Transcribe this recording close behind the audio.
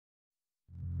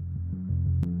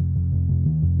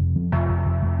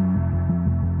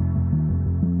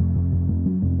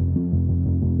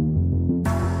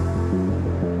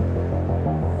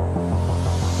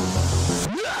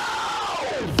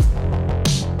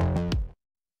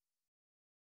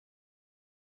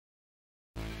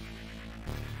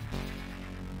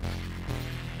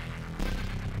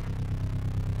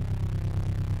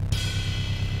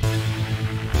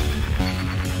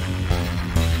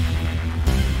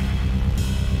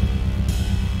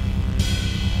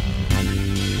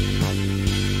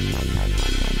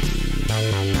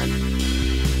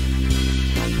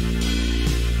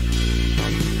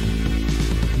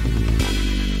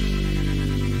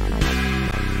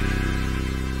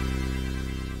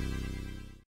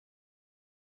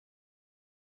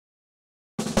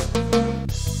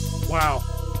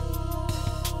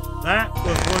That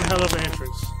was one hell of an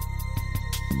entrance.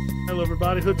 Hello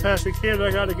everybody, Hoodtastic here, and I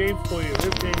got a game for you.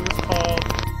 This game is called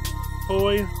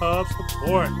Toy Hub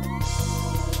Support.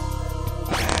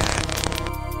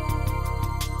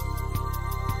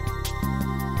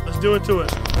 Let's do it to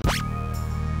it.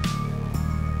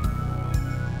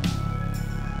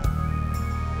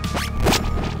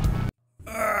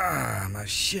 My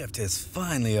shift is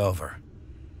finally over.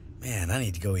 Man, I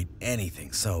need to go eat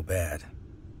anything so bad.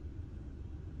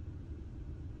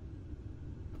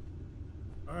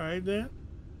 Alright then.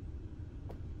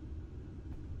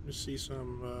 Let's see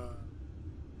some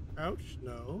couch,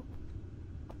 no.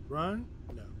 Run,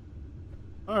 no.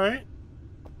 Alright.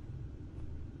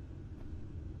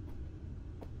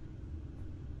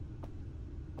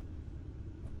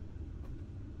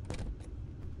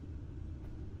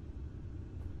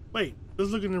 Wait,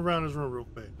 let's look around this room real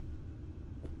quick.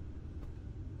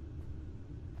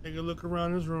 Take a look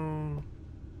around this room.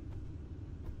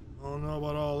 I don't know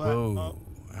about all that. Whoa. Oh.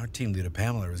 Our team leader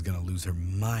Pamela is gonna lose her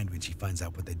mind when she finds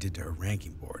out what they did to her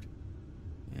ranking board.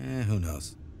 Who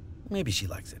knows? Maybe she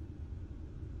likes it.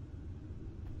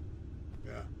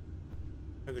 Yeah.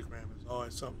 Pentagram is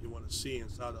always something you want to see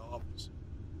inside the office.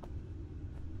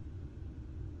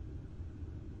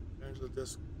 Angela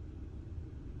Disc.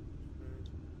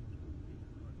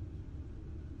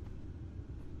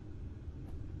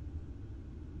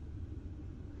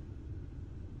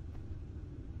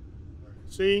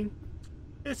 See?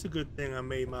 It's a good thing I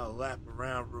made my lap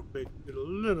around real quick, did a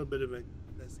little bit of an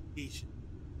investigation.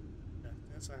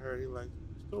 That's I heard he likes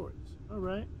stories.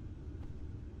 Alright.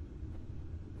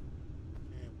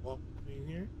 Can't walk between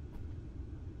here.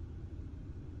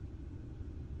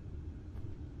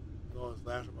 He's always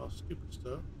laughing about stupid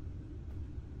stuff.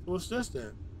 So what's this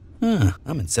then?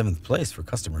 I'm in 7th place for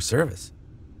customer service.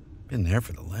 Been there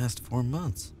for the last 4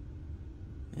 months.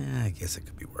 I guess it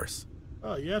could be worse.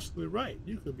 Oh, you're absolutely right.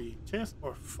 You could be chanced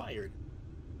or fired.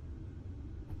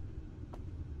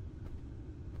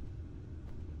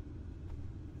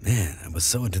 Man, I was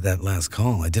so into that last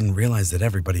call, I didn't realize that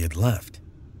everybody had left.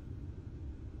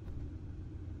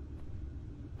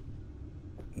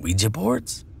 Ouija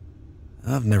boards?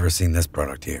 I've never seen this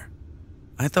product here.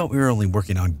 I thought we were only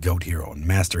working on Goat Hero and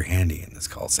Master Handy in this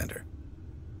call center.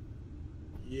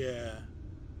 Yeah.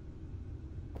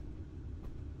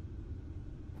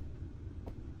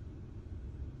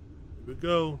 Here we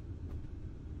go.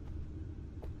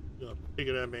 You gonna pick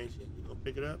it up, ain't you? You gonna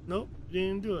pick it up? Nope, you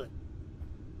didn't do it.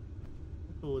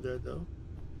 I'm cool with that though.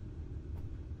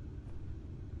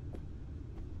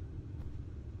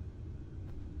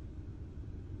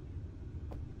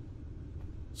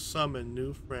 Summon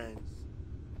new friends.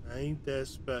 Ain't that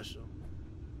special?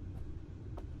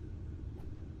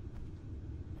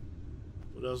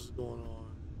 What else is going on?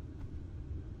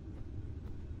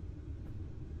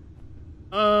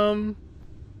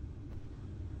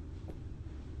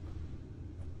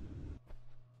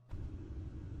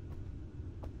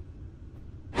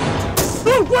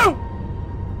 Whoa, whoa!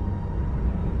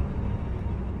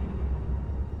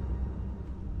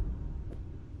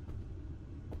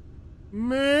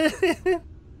 Man.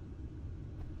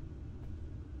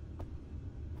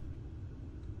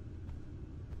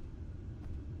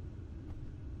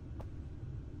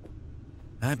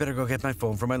 I better go get my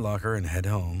phone from my locker and head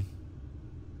home.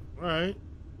 All right.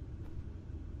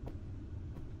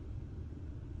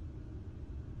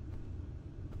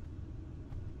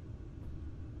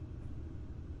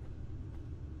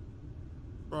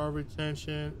 Fraud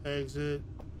retention, exit.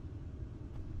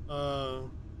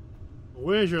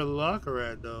 Where's your locker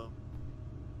at though?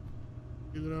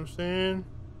 You know what I'm saying?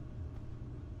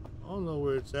 I don't know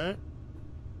where it's at.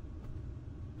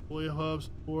 Toy Hub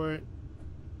Support.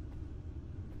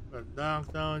 A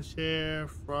knockdown chair,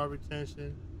 fraud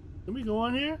retention. Can we go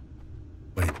on here?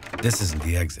 Wait, this isn't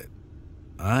the exit.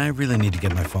 I really need to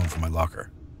get my phone from my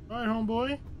locker. All right,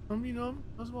 homeboy. You know,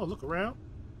 let's go look around.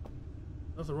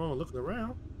 Nothing wrong with looking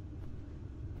around.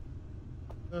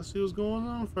 Let's see what's going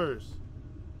on first.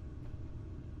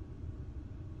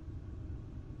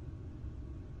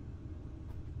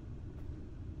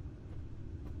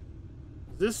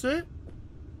 Is this it?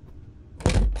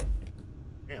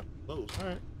 Damn, close. All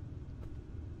right.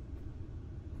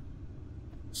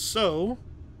 So,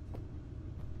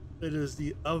 it is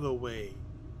the other way.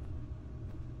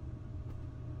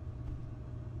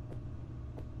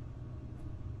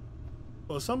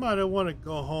 For somebody that want to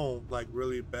go home like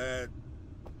really bad,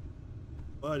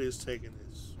 Bud is taking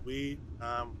his sweet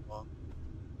time walking.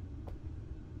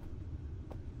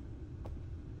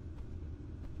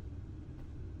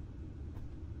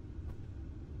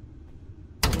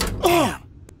 Damn! I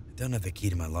don't have the key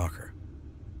to my locker.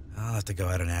 I'll have to go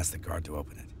out and ask the guard to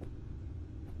open it.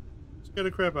 Scare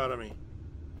the crap out of me.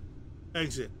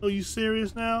 Exit. Oh, you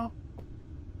serious now?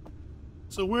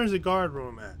 So where's the guard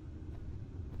room at?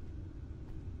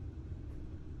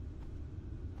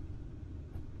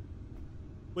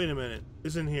 Wait a minute.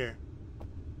 It's in here.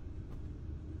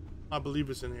 I believe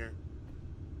it's in here.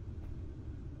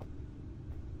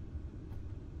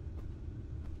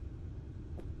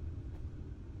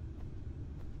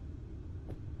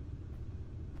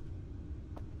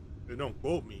 They don't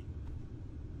quote me.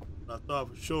 But I thought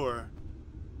for sure.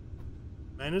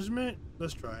 Management?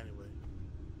 Let's try anyway.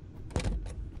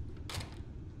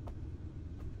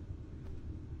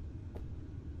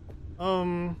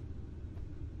 I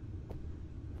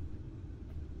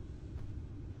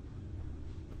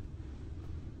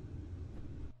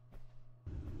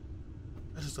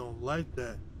just don't like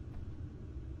that.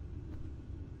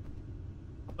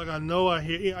 Like I know I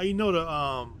hear, you know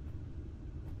the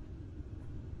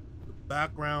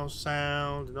background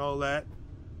sound and all that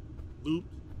loops,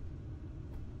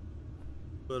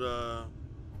 but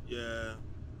yeah,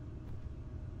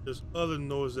 there's other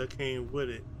noise that came with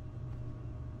it.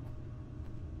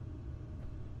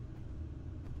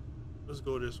 Let's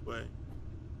go this way.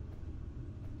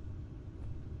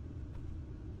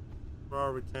 Raw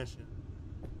retention.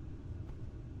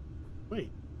 Wait.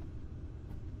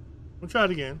 We'll try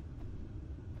it again.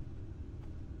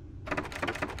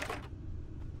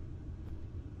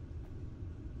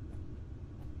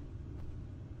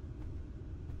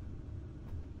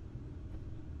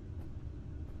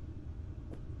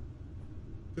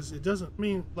 Because it doesn't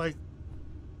mean, like,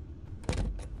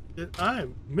 did I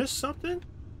miss something?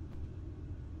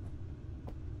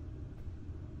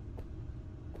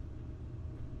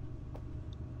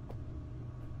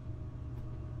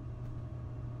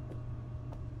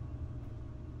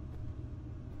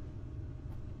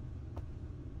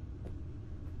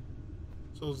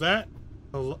 So that,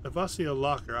 if I see a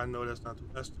locker, I know that's not,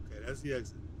 that's okay, that's the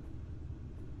exit.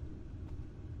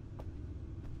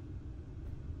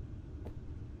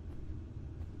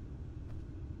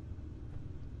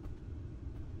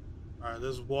 All right,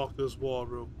 let's walk this wall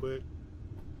real quick.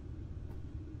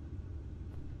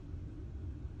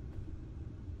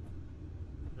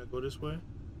 Can I go this way?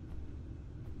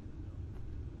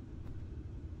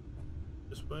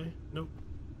 This way? Nope.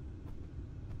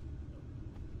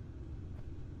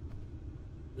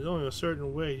 There's only a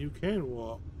certain way you can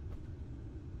walk.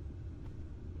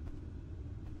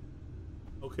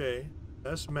 Okay,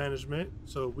 that's management.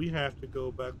 So we have to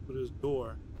go back to this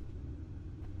door.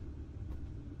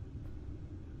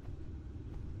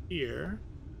 Here.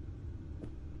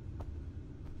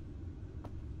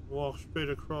 Walk straight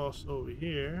across over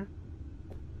here.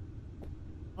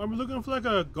 Are we looking for like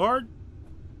a guard?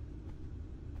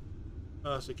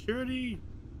 Security?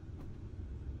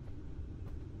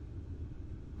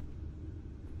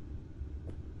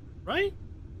 Right?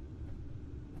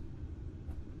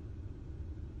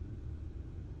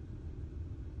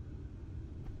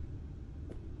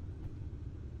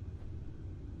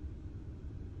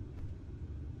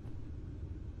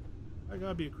 I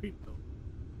gotta be a creep though.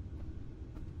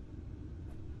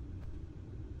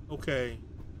 Okay.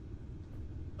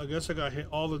 I guess I gotta hit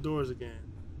all the doors again.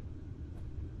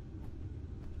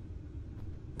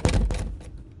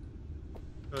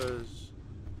 Because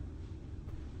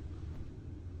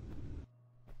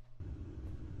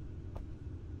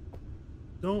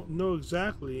don't know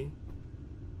exactly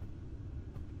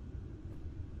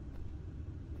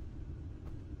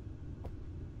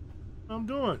what I'm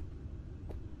doing.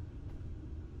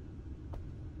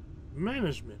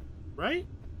 Management, right?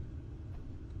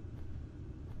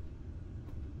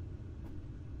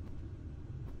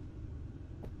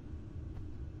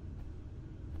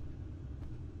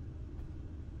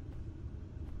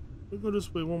 We'll go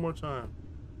this way one more time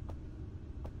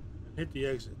and hit the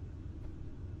exit.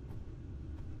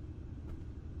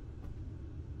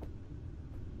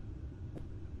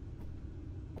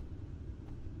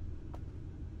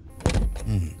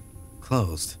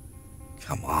 Closed.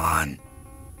 Come on.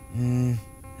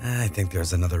 I think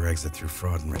there's another exit through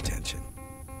fraud and retention.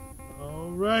 All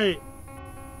right.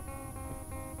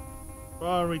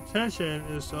 Fraud and retention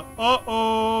is a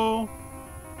uh-oh.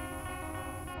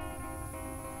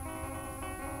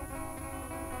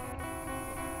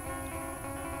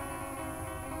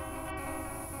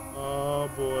 Oh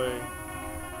boy.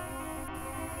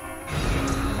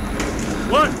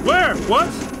 What? Where? What?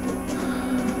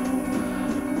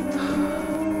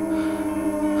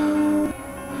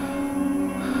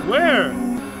 Where?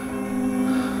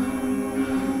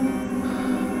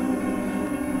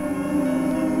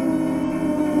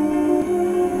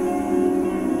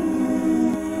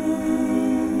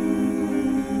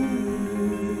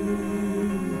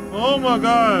 my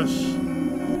gosh.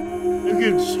 It's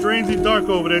getting strangely dark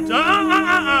over there.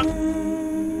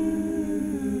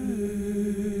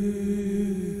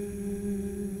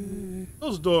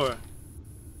 Close the door.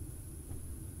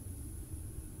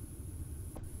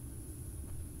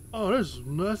 Oh, there's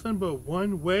nothing but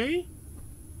one way?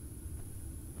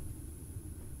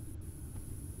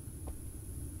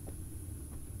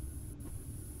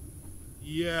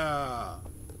 Yeah.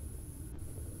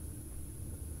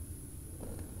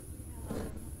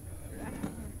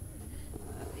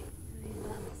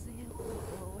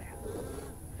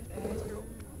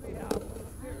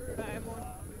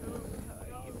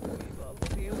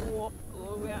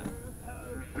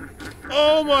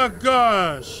 Oh my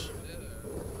gosh.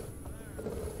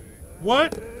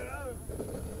 What?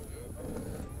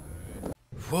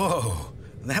 Whoa,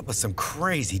 that was some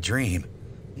crazy dream.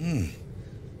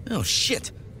 Oh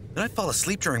shit, did I fall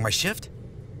asleep during my shift?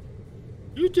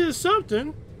 You did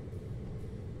something.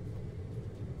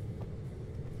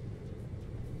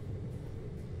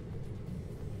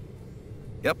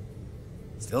 Yep,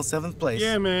 still 7th place.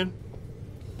 Yeah, man.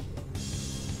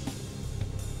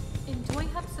 In Toy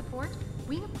Hub Support,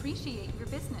 we appreciate your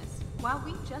business while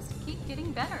we just keep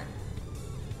getting better.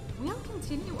 We'll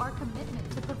continue our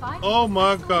commitment to provide. Oh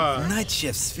my God. Night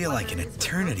shifts feel like an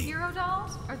eternity. Hero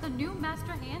dolls or the new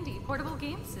Master Handy portable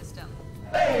game system.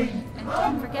 And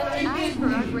don't forget to ask for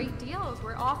our great deals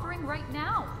we're offering right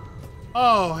now.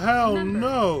 Oh, hell Remember,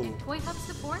 no. in Toy Hub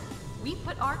Support, we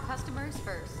put our customers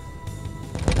first.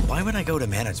 Why would I go to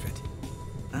management?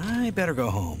 I better go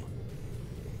home.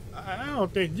 I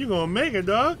don't think you're gonna make it,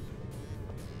 dog.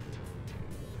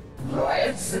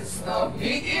 It's the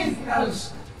meeting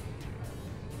house.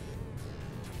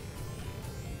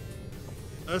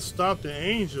 Let's stop the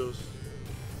angels.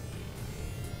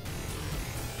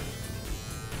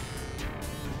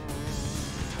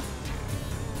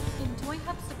 In Toy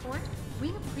Hub Support, we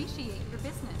appreciate your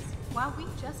business while we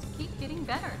just keep getting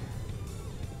better.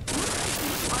 We'll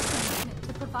continue our commitment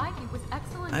to provide you with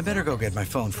excellent I better go service, get my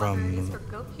phone whether it is from...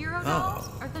 for Goat Hero dolls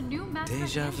or the new Master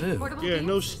Deja Handy vu. portable Yeah, game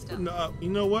no, system. you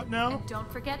know what now? And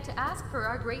don't forget to ask for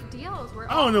our great deals we're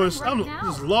I don't know. offering I'm right now.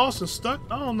 just lost and stuck.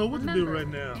 I don't know what to do Remember, right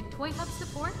now. in Toy Hub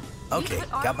Support, Okay, we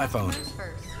put our got my phone. customers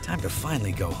first. Time to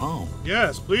finally go home.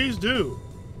 Yes, please do.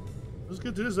 Let's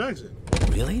get to this exit.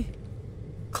 Really?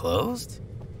 Closed?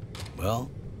 Well,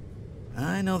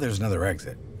 I know there's another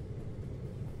exit.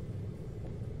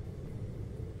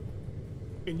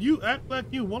 Can you act like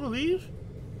you want to leave?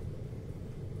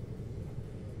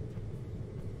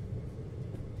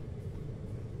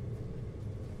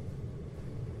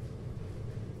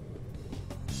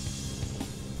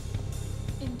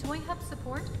 In Toy Hub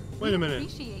Support, Wait a we minute.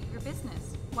 appreciate your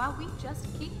business while we just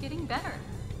keep getting better.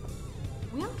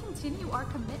 We'll continue our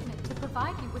commitment to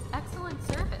provide you with excellent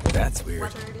service. That's weird.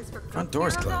 Whether it is for Front Goat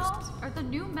door's Hero closed. dolls or the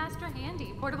new Master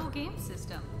Handy portable game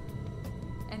system.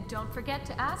 And don't forget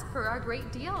to ask for our great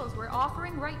deals we're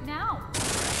offering right now.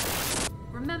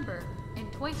 Remember, in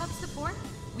Toy Hub Support,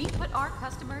 we put our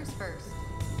customers first.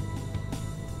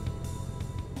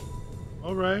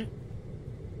 All right.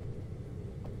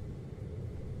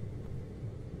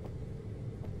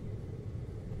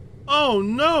 Oh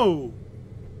no!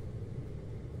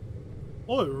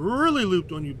 Oh, it really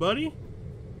looped on you, buddy.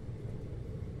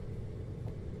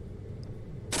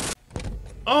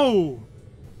 Oh!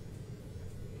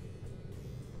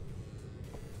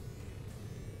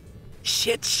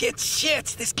 Shit, shit, shit!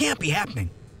 This can't be happening.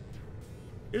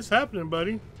 It's happening,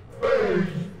 buddy.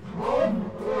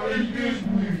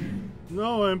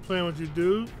 No, I ain't playing with you,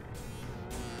 dude.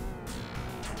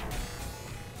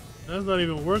 That's not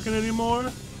even working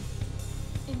anymore.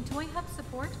 In Toy Hub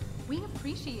Support, we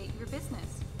appreciate your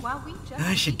business while we just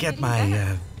I should keep get getting my,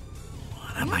 better.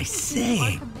 what am We'll I continue our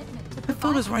saying? commitment to The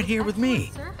phone provide is right you here with me.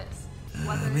 excellent service,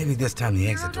 whether it Maybe is this for time the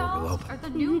Hero exit door will dolls open. or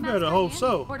the You new better Master hope Handy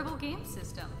so. portable game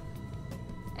system.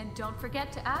 And don't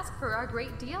forget to ask for our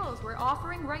great deals we're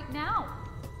offering right now.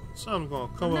 Something's gonna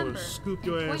come over Remember, and scoop in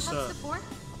your Toy ass Hub up. Support,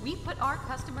 we put our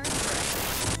customers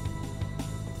first.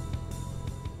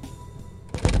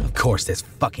 Of course, this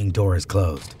fucking door is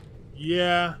closed.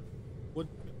 Yeah. What?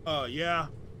 Yeah.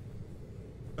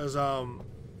 Cause I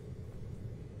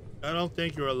don't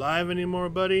think you're alive anymore,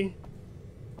 buddy.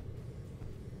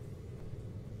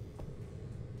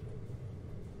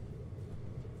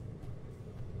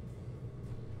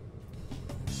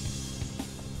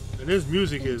 And this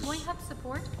music In is Toy Hub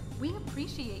Support, we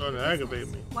appreciate starting your to aggravate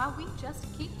business me. while we just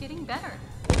keep getting better.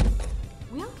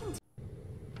 We'll continue.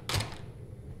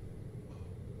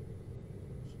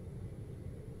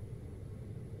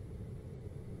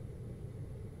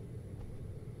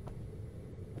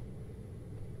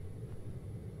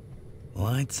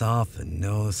 Lights off and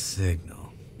no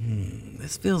signal.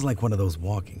 This feels like one of those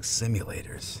walking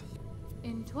simulators.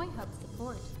 In Toy Hub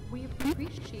Support, we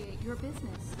appreciate your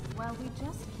business while we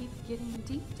just keep getting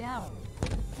deep down.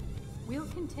 We'll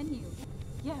continue.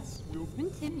 Yes, we'll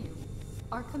continue.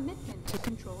 Our commitment to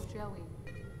control Joey.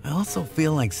 I also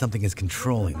feel like something is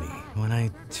controlling me when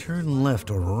I turn left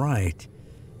or right.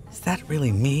 Is that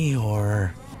really me,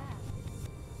 or...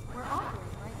 We're offering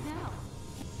right now.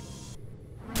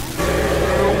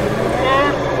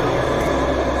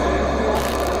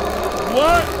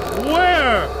 What?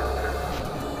 Where?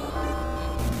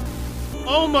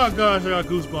 Oh my gosh, I got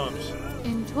goosebumps.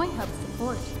 In Toy Hub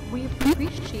Support, we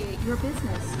appreciate your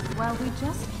business while we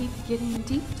just keep getting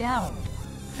deep down.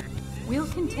 We'll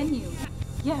continue.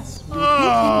 Yes, we'll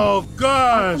Oh continue.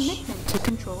 Our gosh. commitment to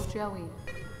control Joey.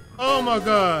 Oh my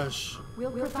gosh.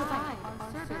 We'll provide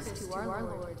our service to our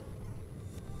Lord.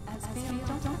 As we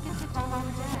don't forget to call our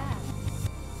dad.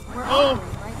 We're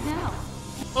offering right now.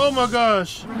 Oh my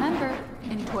gosh. Remember,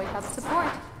 in Toy Hub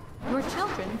Support, your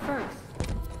children first.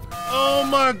 Oh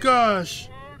my gosh.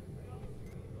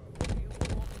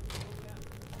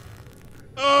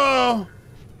 Oh.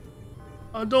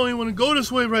 I don't even want to go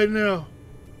this way right now.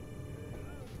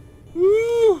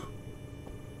 Woo.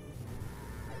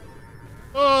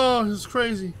 Oh, this is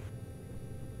crazy.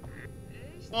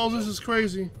 Oh, this is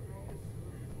crazy.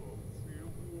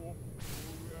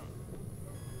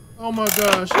 Oh my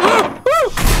gosh. Oh,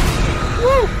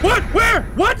 oh. What? Where?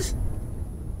 What?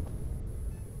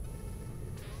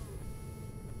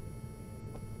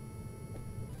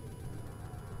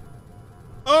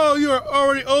 Oh, you are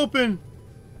already open.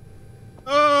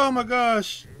 Oh my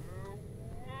gosh.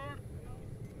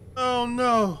 Oh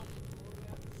no.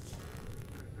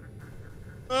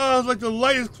 Oh, it's like the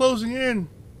light is closing in.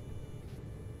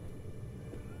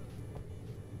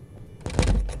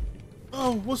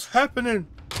 Oh, what's happening?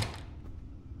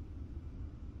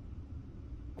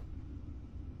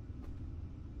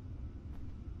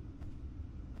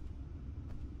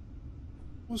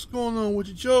 What's going on with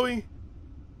you, Joey?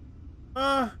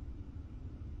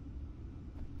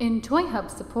 In Toy Hub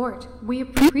Support, we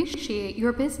appreciate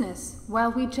your business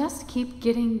while we just keep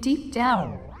getting deep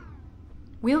down.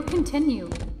 We'll continue.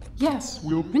 Yes,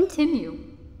 we'll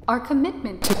continue. Our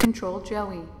commitment to control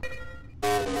Joey.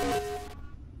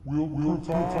 We'll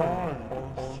provide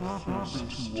our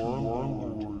service to our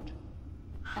Lord.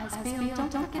 As we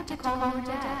don't forget to call our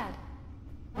dad.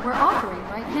 We're offering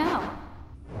right now.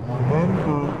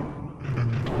 Remember, in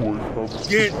Toy Hub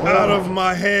Get out of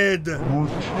my head. your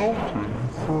children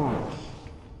first.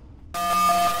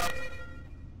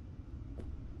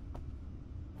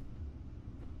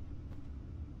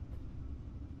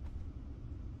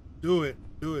 Do it.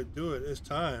 Do it. Do it. It's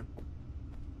time.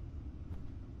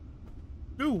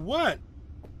 Do what?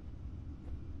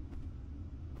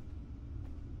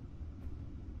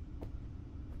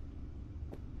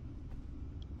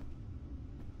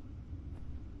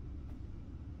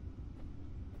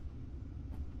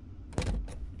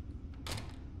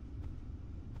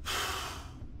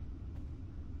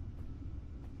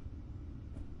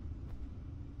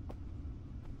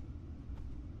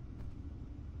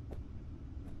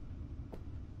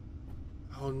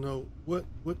 Oh no, what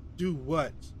do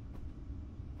what?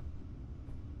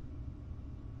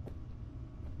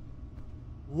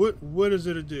 What is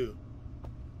it to do?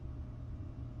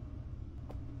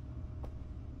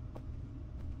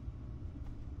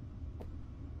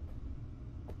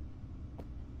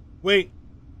 Wait,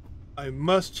 I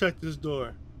must check this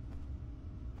door.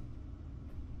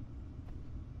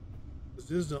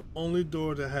 This is the only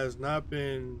door that has not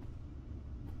been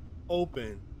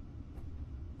open.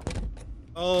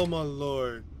 Oh my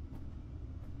lord.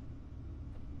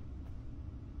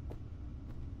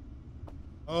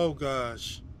 Oh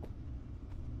gosh.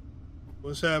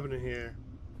 What's happening here?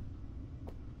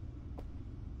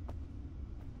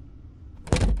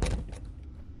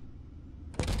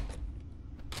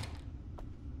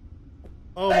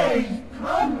 Oh my. Hey,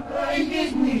 come play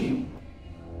Disney.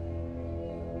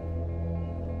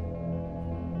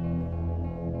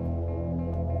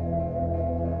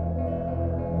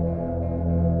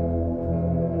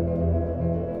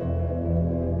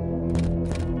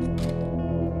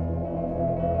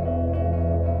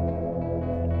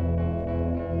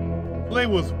 Play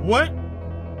with what?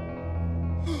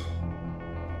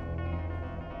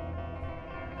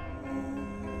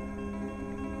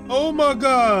 Oh my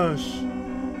gosh.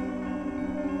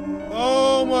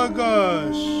 Oh my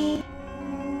gosh.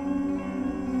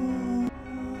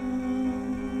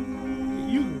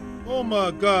 Oh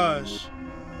my gosh.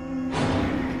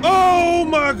 Oh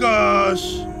my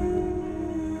gosh.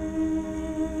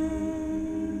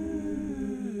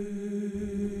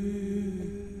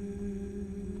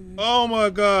 Oh my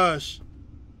gosh.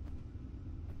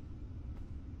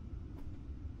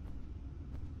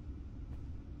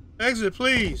 Exit,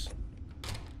 please.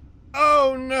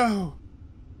 Oh no.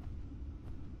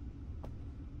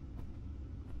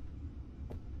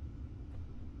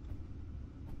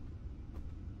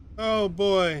 Oh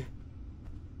boy.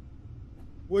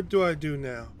 What do I do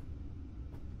now?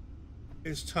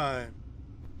 It's time.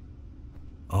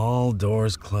 All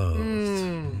doors closed.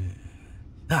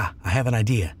 Ah, I have an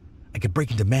idea. I could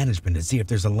break into management and see if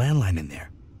there's a landline in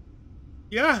there.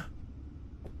 Yeah.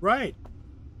 Right.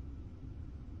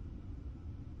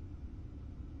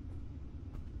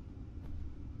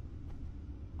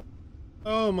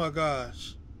 Oh my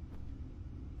gosh.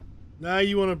 Now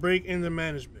you want to break into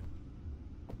management.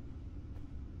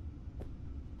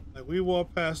 Like we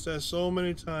walked past that so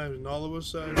many times and all of a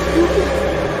sudden.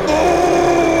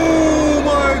 Oh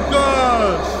my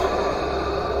gosh!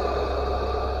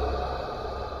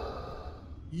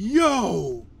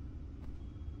 Yo!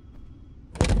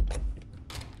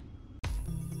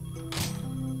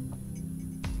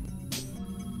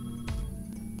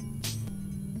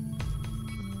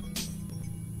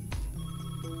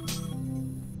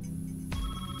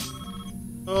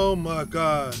 Oh my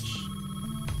gosh.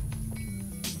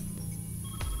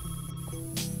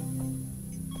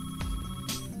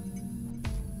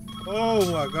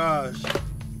 Oh my gosh.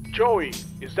 Joey,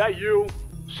 is that you?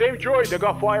 Same Joey that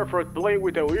got fired for playing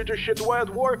with the Ouija shit while at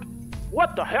work?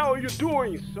 What the hell are you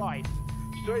doing inside?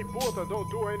 Stay put and don't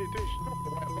do anything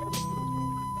stupid.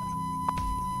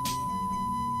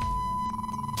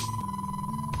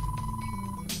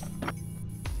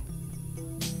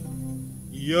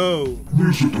 Yo.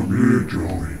 Listen to me,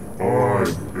 Joey. I'm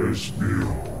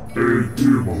Espio.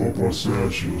 A-Team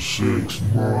Hopasatio 6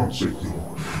 months ago.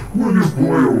 When you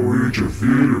play a Ouija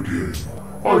video game,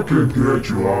 I can get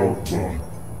you out, but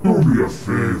do me a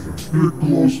favor. Get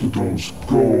close to those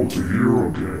Gold Hero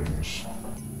games.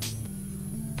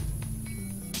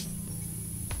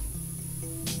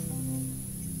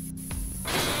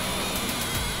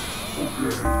 Okay,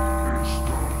 it's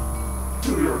done.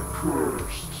 They are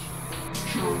cursed.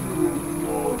 Sure you will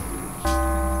love it.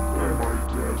 Am I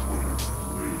dead when I'm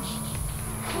released?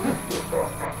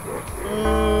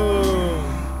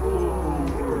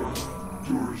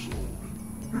 Tour's old.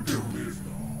 You can leave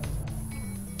now.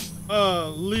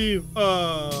 Leave,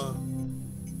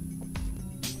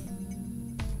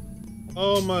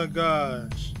 Oh my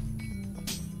gosh.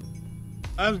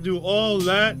 I have to do all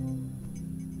that?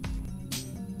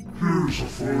 Here's a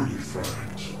funny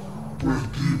fact. When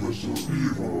demons are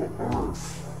evil on Earth,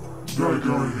 that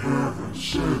guy in heaven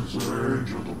sends an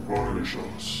angel to punish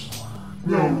us.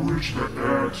 Now reach the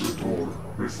exit door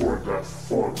before that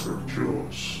fucker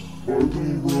kills. Or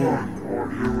don't run or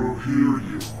he will hear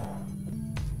you.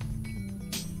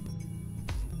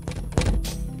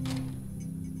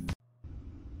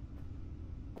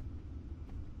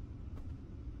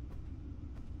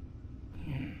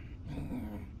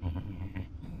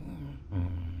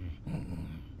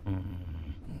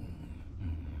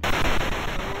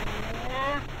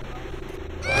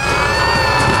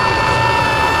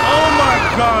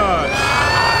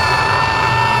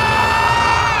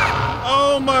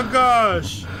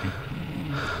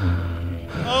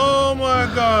 Oh my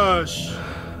gosh.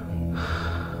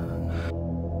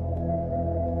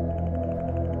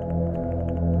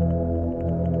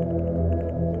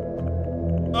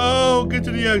 Oh, get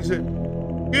to the exit.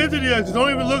 Get to the exit.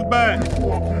 Don't even look back. You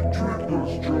fucking tricked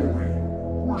us, Joey.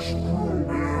 We're screwed,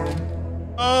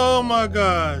 man. Oh my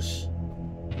gosh.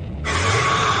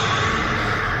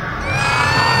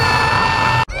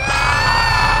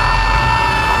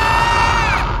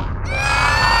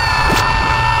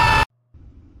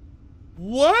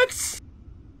 What?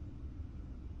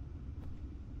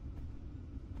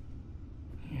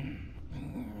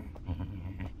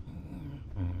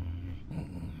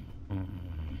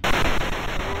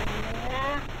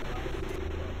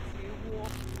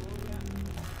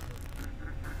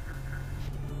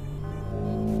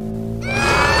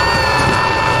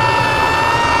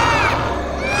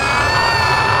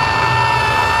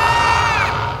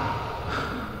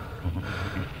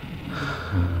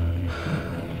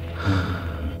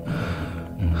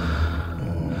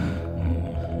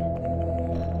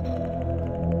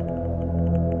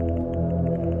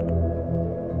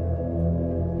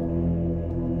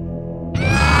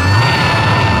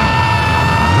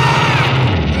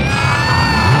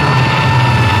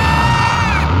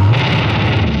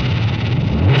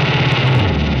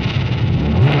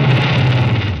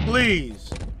 Please.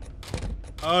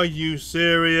 Are you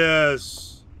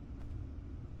serious?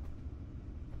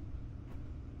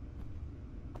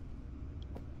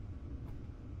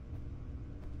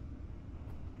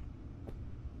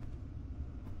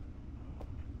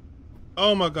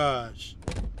 Oh my gosh.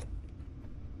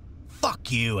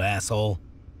 Fuck you, asshole.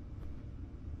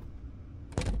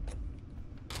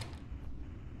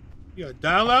 You got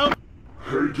dial out?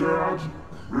 Hey Dad,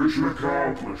 mission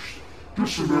accomplished.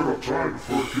 Just a matter of time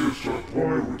before kids start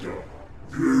playing with them.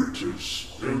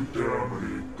 Virtus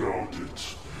endamini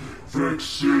gaudet.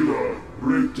 Vexilla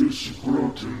rectus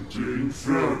grotem de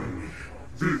inferni.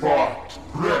 Vivat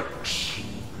Rex.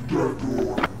 That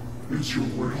door is your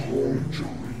way home, Joey.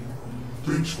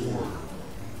 Thanks for,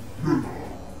 you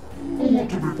know, I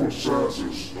want to be possessed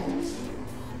and stuff.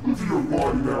 If you're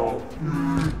mine now,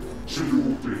 so you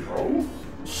will be how?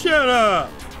 Shut up!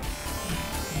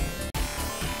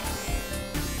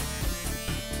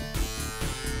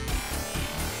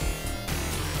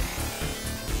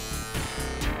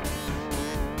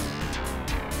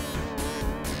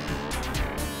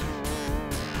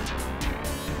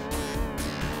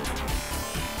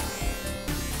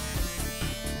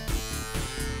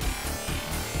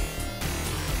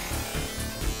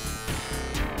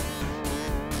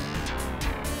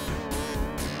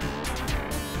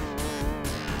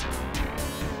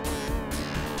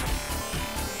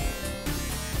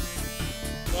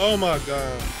 Oh my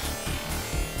gosh.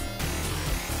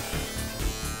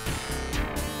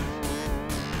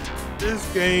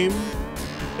 This game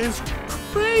is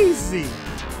crazy.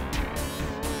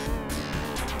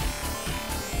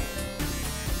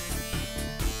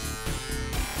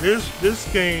 This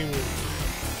game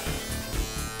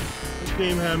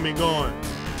had me going.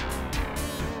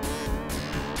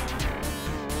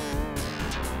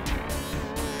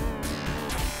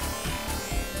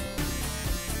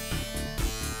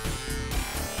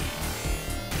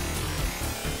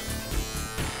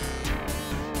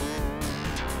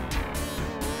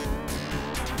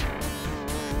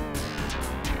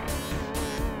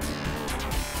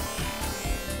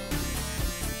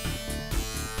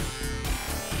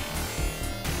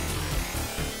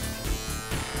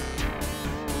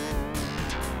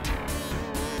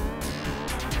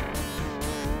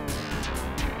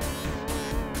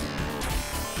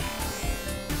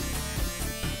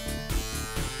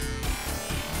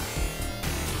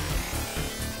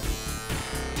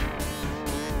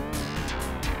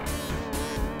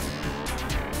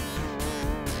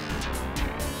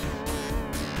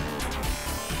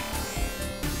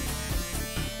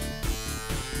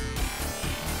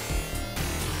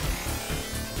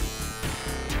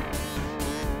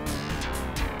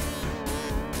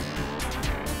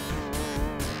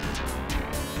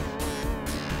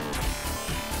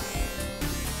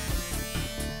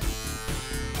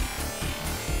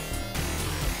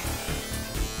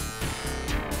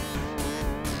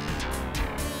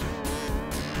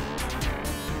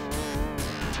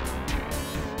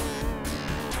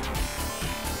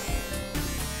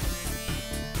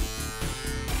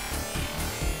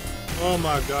 Oh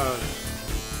my God.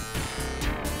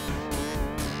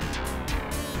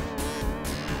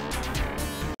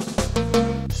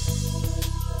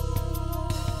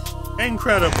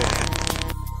 Incredible.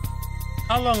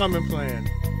 How long I've been playing?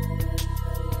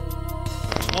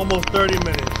 Almost 30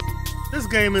 minutes. This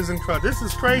game is incredible. This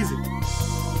is crazy.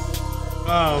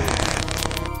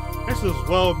 This was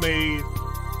well made.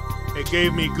 It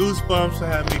gave me goosebumps. It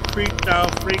had me freaked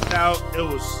out. It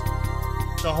was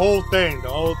the whole thing. The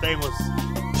whole thing was.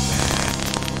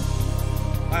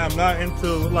 I am not into,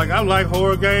 like, I like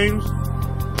horror games.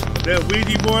 That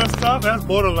Ouija board stuff, that's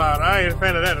borderline. I ain't a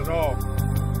fan of that at all.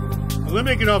 But let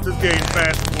me get off this game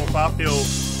fast before I feel.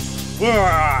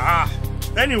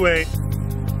 Anyway,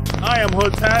 I am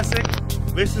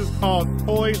Hoodtastic. This is called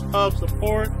Toy Hub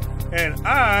Support, and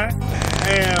I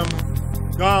am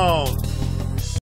gone.